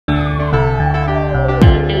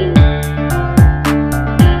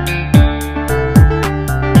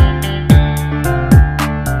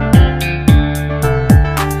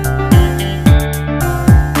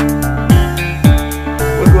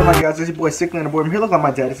your boy Skylanders boy. I'm here looking at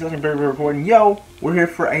my dad. It's very, very important. Yo, we're here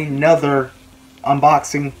for another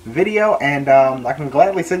unboxing video, and I can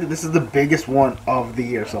gladly say that this is the biggest one of the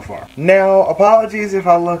year so far. Now, apologies if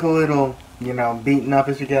I look a little, beaten up.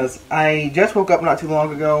 It's because I just woke up not too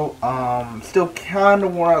long ago. Still kind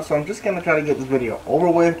of worn out, so I'm just gonna try to get this video over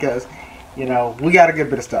with because, we got a good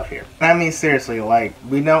bit of stuff here. I mean, seriously, like,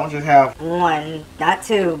 we don't just have one, not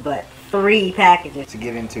two, but 3 packages to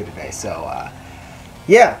get into today. So,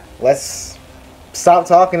 yeah, let's stop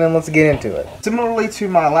talking and let's get into it. Similarly to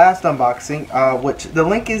my last unboxing, which the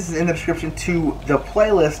link is in the description to the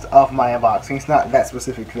playlist of my unboxing. It's not that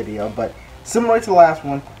specific video, but similar to the last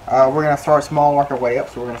one, we're going to start small, work our way up.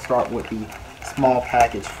 So we're going to start with the small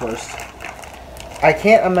package first. I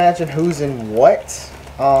can't imagine who's in what.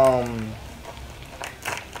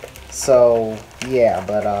 So, yeah,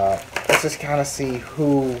 but let's just kind of see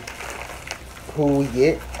who we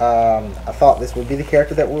get. I thought this would be the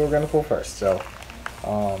character that we were going to pull first, so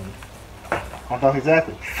I thought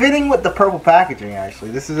exactly fitting with the purple packaging.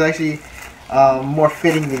 Actually, this is actually more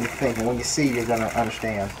fitting than you think, and when you see, you're going to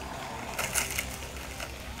understand.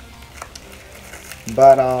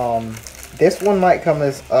 But this one might come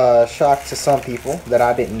as a shock to some people that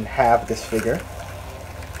I didn't have this figure.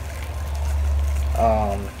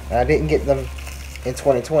 I didn't get them in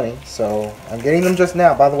 2020, so I'm getting them just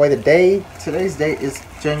now. By the way, today's date is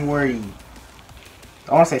January,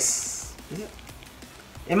 I want to say,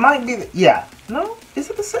 it might be, no, it's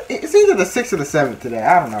either the 6th or the 7th today,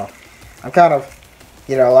 I don't know. I'm kind of,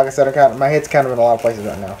 like I said, my head's kind of in a lot of places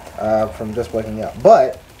right now, from just waking up.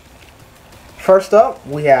 But, first up,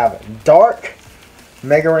 we have Dark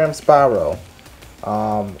Mega Ram Spyro.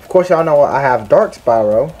 Of course, y'all know I have Dark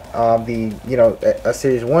Spyro, a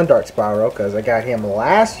Series 1 Dark Spyro, because I got him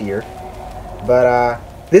last year. But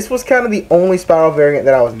this was kind of the only Spyro variant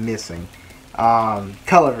that I was missing.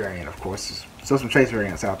 Color variant, of course. Still some chase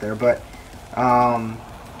variants out there, but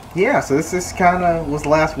yeah. So this is kind of was the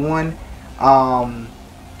last one. I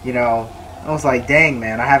was like, dang,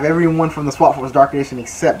 man, I have everyone from the Swap Force Dark Edition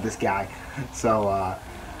except this guy. So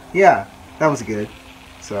yeah, that was good.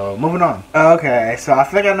 So, moving on. Okay, so I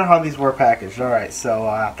think I know how these were packaged. Alright, so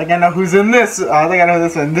I think I know who's in this. I think I know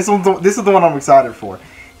this one. This is the one I'm excited for.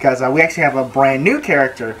 Because we actually have a brand new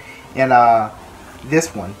character in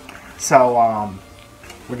this one. So,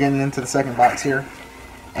 we're getting into the second box here.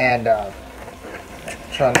 And,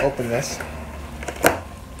 trying to open this.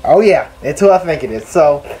 Oh yeah, it's who I think it is.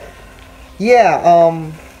 So, yeah,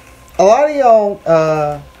 a lot of y'all,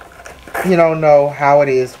 know how it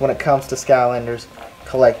is when it comes to Skylanders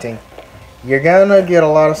collecting. You're gonna get a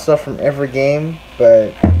lot of stuff from every game,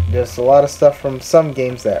 but there's a lot of stuff from some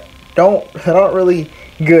games that aren't really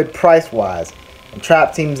good price wise, and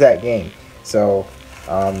Trap Team's that game. So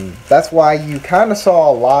that's why you kind of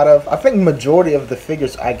saw a lot of, I think majority of the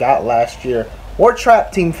figures I got last year were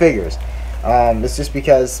Trap Team figures. It's just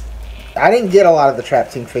because I didn't get a lot of the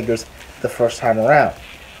Trap Team figures the first time around.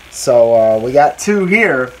 So we got 2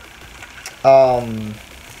 here.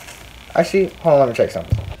 Actually, hold on, let me check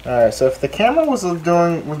something. Alright, so if the camera was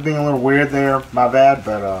being a little weird there, my bad,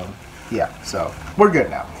 but yeah, so we're good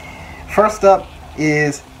now. First up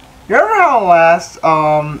is, you remember how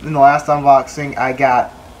in the last unboxing I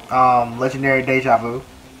got Legendary Deja Vu?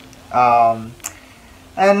 And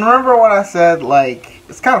remember when I said, like,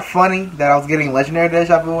 it's kind of funny that I was getting Legendary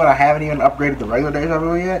Deja Vu and I haven't even upgraded the regular Deja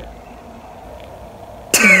Vu yet?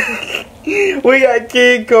 We got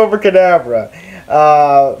King Cobra Kadabra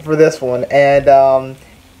for this one, and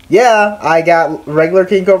yeah, I got regular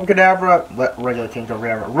Cobra Kadabra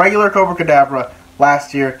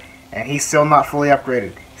last year, and he's still not fully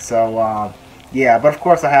upgraded. So yeah, but of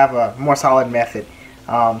course I have a more solid method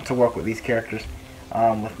to work with these characters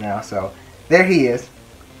with now. So there he is.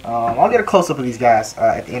 I'll get a close-up of these guys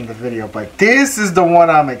at the end of the video, but this is the one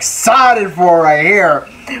I'm excited for right here.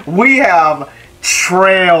 We have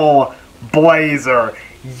Trailblazer.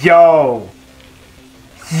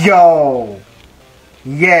 Yo,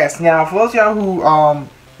 yes. Now, for those of y'all who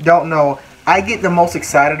don't know, I get the most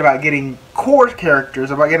excited about getting core characters,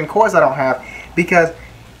 about getting cores I don't have, because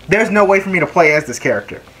there's no way for me to play as this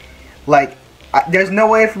character. Like, there's no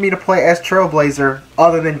way for me to play as Trailblazer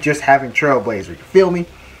other than just having Trailblazer. You feel me?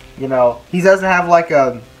 He doesn't have like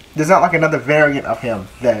there's not like another variant of him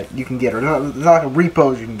that you can get, or there's not like a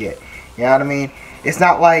repos you can get. You know what I mean? It's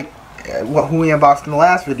not like who we unboxed in the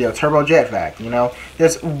last video, Turbo Jetvac.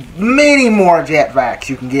 There's many more Jetvacs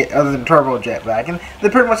you can get other than Turbo Jetvac, and they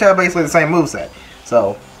pretty much have basically the same moveset.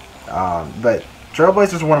 So, but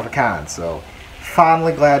Trailblazer's one of a kind. So,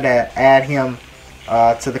 finally glad to add him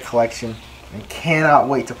to the collection, and cannot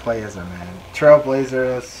wait to play as him, man.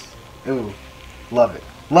 Trailblazer, Ooh, love it.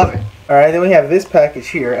 Love it. Alright, then we have this package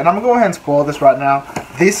here. And I'm going to go ahead and spoil this right now.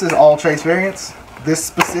 This is all chase variants. This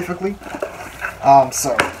specifically.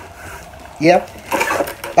 So, yeah.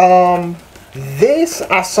 This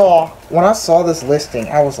I saw, when I saw this listing,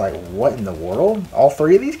 I was like, what in the world? All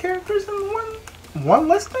 3 of these characters in one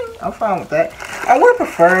listing? I'm fine with that. I would have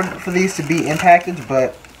preferred for these to be in package,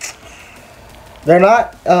 but they're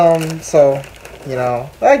not. So, you know,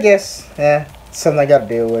 I guess, something I gotta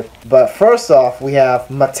deal with. But first off, we have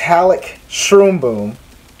Metallic Shroom Boom.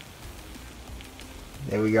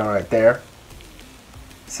 There we go right there.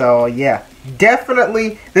 So, yeah.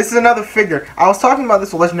 Definitely, this is another figure. I was talking about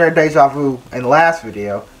this with Legendary Deja Vu in the last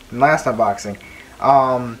video, in the last unboxing.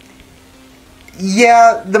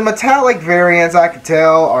 Yeah, the metallic variants, I could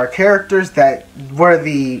tell, are characters that where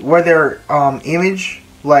their image,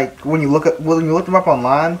 like when you look them up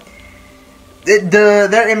online,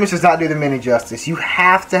 their image does not do them any justice. You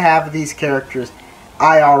have to have these characters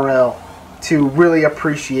IRL to really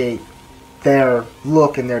appreciate their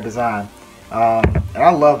look and their design. And I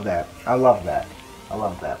love that. I love that. I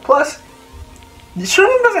love that. Plus,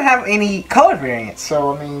 Shroom doesn't have any color variants,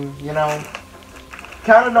 so I mean, you know,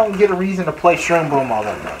 kind of don't get a reason to play Shroom Boom all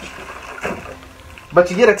that much. But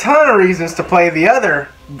you get a ton of reasons to play the other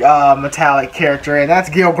metallic character, and that's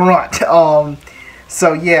Gil Grunt.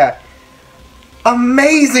 So yeah,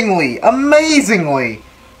 amazingly,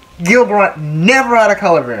 Gil Grunt never had a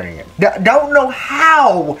color variant. Don't know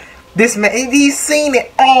how this man, he's seen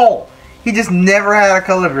it all. He just never had a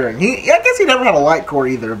color variant. I guess he never had a light core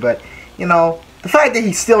either, but, you know, the fact that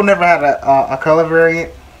he still never had a color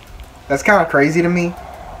variant, that's kind of crazy to me.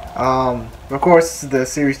 Of course, the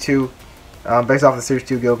Series 2, based off the Series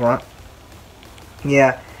 2 Gil Grunt.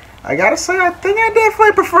 Yeah, I gotta say, I think I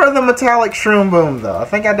definitely prefer the metallic Shroom Boom, though. I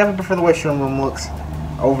think I definitely prefer the way Shroom Boom looks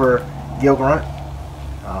over Gil Grunt.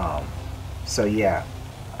 So, yeah.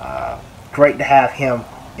 Great to have him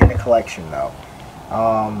in the collection, though.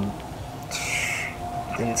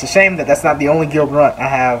 And it's a shame that that's not the only Gil Grunt I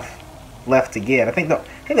have left to get. I think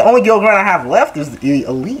the only Gil Grunt I have left is the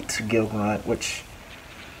Elite Gil Grunt, which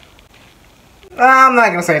I'm not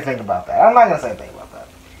gonna say anything about that.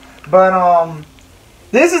 But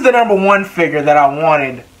this is the #1 figure that I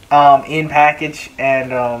wanted in package,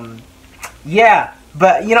 and yeah.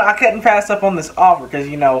 But you know, I couldn't pass up on this offer because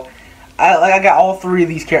you know, I got all 3 of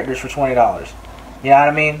these characters for $20. You know what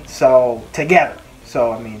I mean? So together.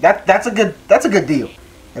 So I mean that's a good deal,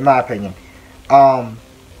 in my opinion.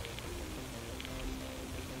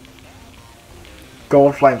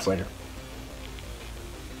 Gold Flameslinger.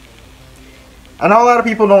 I know a lot of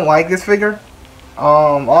people don't like this figure. A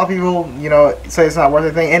lot of people, you know, say it's not worth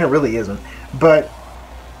anything, and it really isn't. But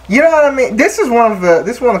you know what I mean. This is one of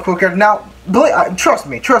the cool characters. Now, trust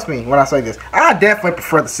me when I say this. I definitely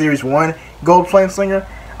prefer the Series 1 Gold Flameslinger.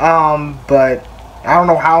 But I don't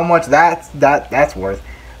know how much that's worth.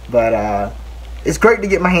 But it's great to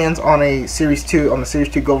get my hands on a Series 2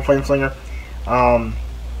 Gold Flameslinger.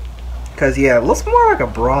 Cause yeah, it looks more like a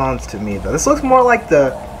bronze to me though. This looks more like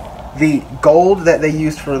the gold that they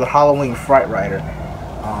used for the Halloween Fright Rider.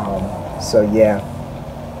 So yeah,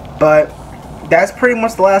 but that's pretty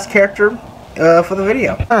much the last character for the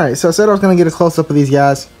video. Alright, so I said I was gonna get a close up of these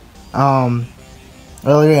guys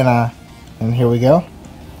earlier, and here we go.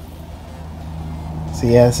 So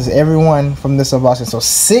yeah, this is everyone from this unboxing. So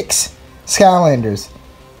 6 Skylanders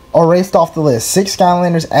are raced off the list. 6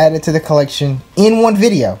 Skylanders added to the collection in one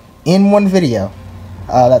video.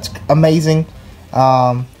 That's amazing.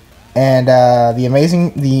 And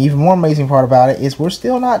the even more amazing part about it is we're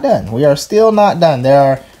still not done. We are still not done. There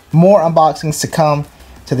are more unboxings to come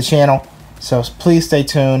to the channel, so please stay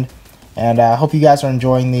tuned. And I hope you guys are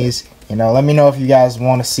enjoying these. You know, let me know if you guys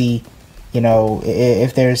want to see, you know,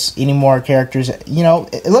 if there's any more characters. You know,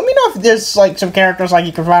 let me know if there's like some characters like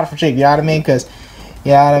you can find for cheap. You know what I mean? Because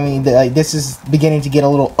you know what I mean, like, this is beginning to get a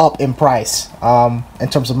little up in price in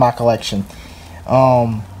terms of my collection.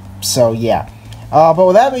 So yeah. But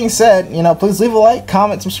with that being said, you know, please leave a like,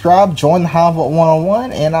 comment, subscribe, join the Hollywood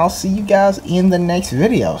 101, and I'll see you guys in the next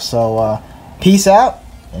video. So peace out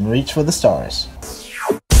and reach for the stars.